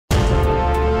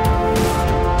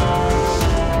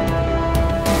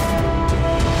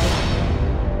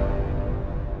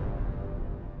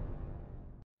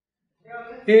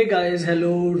Hey guys,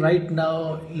 hello. Right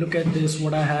now, look at this,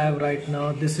 what I have right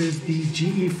now. This is the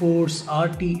GeForce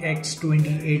RTX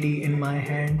 2080 in my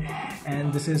hand,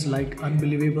 and this is like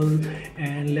unbelievable.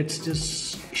 And let's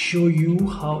just show you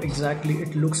how exactly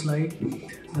it looks like.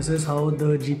 This is how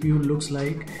the GPU looks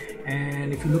like,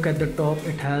 and if you look at the top,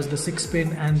 it has the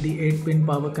 6-pin and the 8-pin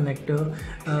power connector.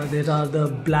 There are the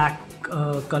black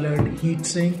colored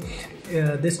heatsink.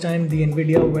 This time the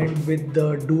Nvidia went with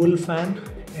the dual fan,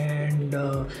 and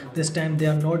this time they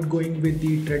are not going with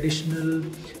the traditional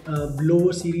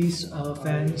blower series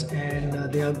fans, and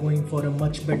they are going for a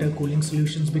much better cooling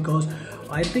solutions, because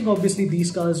I think obviously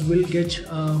these cars will get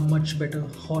much better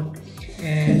hot.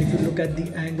 And if you look at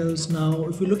the angles now,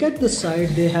 if you look at the side,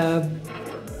 they have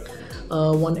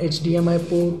one HDMI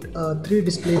port, 3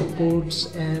 display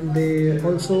ports, and they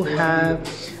also have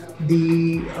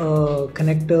the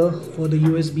connector for the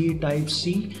USB type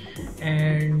C.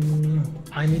 And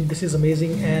I mean, this is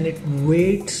amazing, and it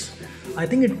weighs, I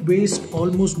think it weighs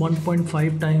almost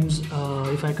 1.5 times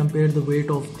if I compare the weight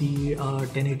of the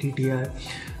 1080 Ti.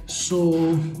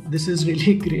 So this is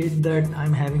really great that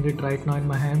I'm having it right now in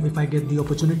my hand. If I get the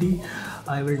opportunity,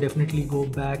 I will definitely go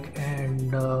back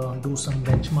and do some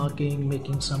benchmarking,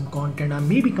 making some content. I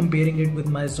may be comparing it with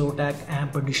my Zotac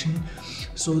Amp Edition.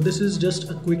 So this is just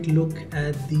a quick look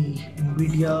at the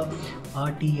Nvidia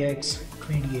RTX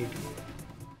 2080.